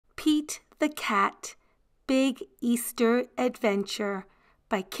the Cat, Big Easter Adventure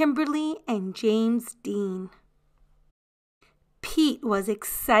by Kimberly and James Dean. Pete was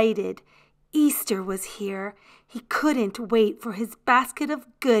excited. Easter was here. He couldn't wait for his basket of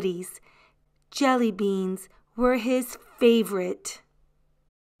goodies. Jelly beans were his favorite.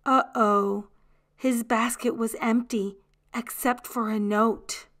 Uh-oh, his basket was empty except for a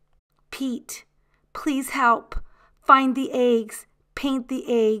note. Pete, please help. Find the eggs, paint the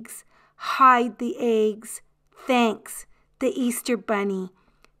eggs, hide the eggs. Thanks, the Easter Bunny.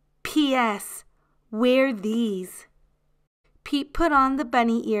 P.S. Wear these. Pete put on the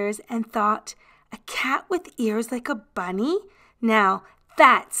bunny ears and thought, a cat with ears like a bunny? Now,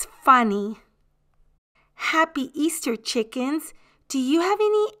 that's funny. Happy Easter, chickens. Do you have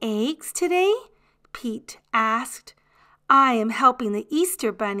any eggs today? Pete asked. I am helping the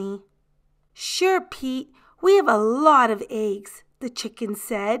Easter Bunny. Sure, Pete. We have a lot of eggs, the chicken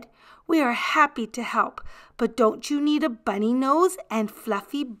said. We are happy to help, but don't you need a bunny nose and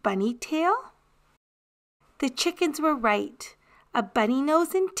fluffy bunny tail? The chickens were right. A bunny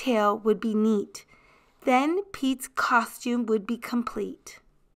nose and tail would be neat. Then Pete's costume would be complete.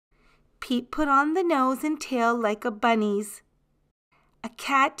 Pete put on the nose and tail like a bunny's. A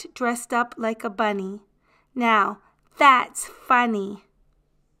cat dressed up like a bunny. Now, that's funny.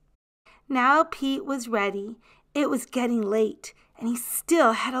 Now Pete was ready. It was getting late, and he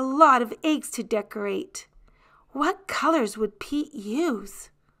still had a lot of eggs to decorate. What colors would Pete use?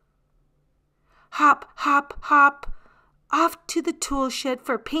 Hop, hop, hop, off to the tool shed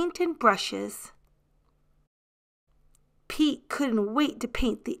for paint and brushes. Pete couldn't wait to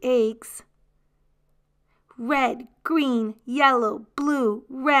paint the eggs. Red, green, yellow, blue,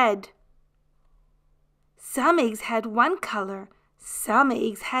 red. Some eggs had one color. Some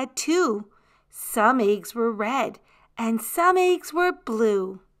eggs had two. Some eggs were red, and some eggs were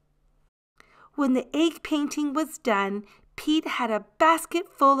blue. When the egg painting was done, Pete had a basket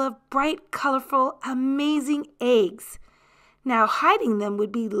full of bright, colorful, amazing eggs. Now hiding them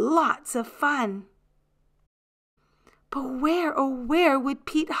would be lots of fun. But where, oh where would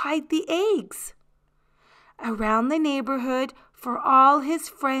Pete hide the eggs? Around the neighborhood for all his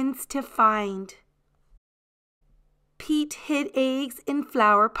friends to find. Pete hid eggs in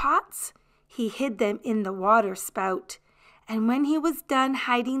flower pots. He hid them in the water spout. And when he was done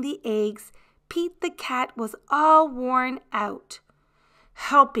hiding the eggs, Pete the cat was all worn out.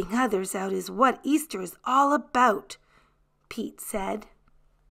 Helping others out is what Easter is all about, Pete said.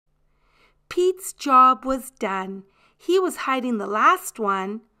 Pete's job was done. He was hiding the last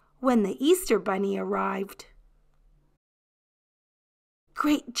one when the Easter Bunny arrived.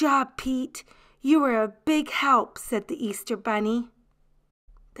 Great job, Pete. You were a big help, said the Easter Bunny.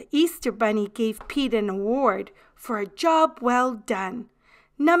 The Easter Bunny gave Pete an award for a job well done.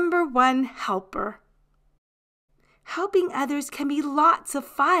 #1 helper. Helping others can be lots of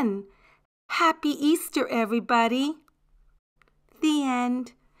fun. Happy Easter, everybody. The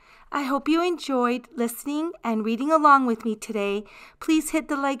end. I hope you enjoyed listening and reading along with me today. Please hit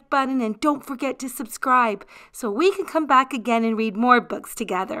the like button and don't forget to subscribe so we can come back again and read more books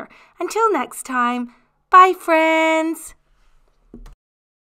together. Until next time, bye friends!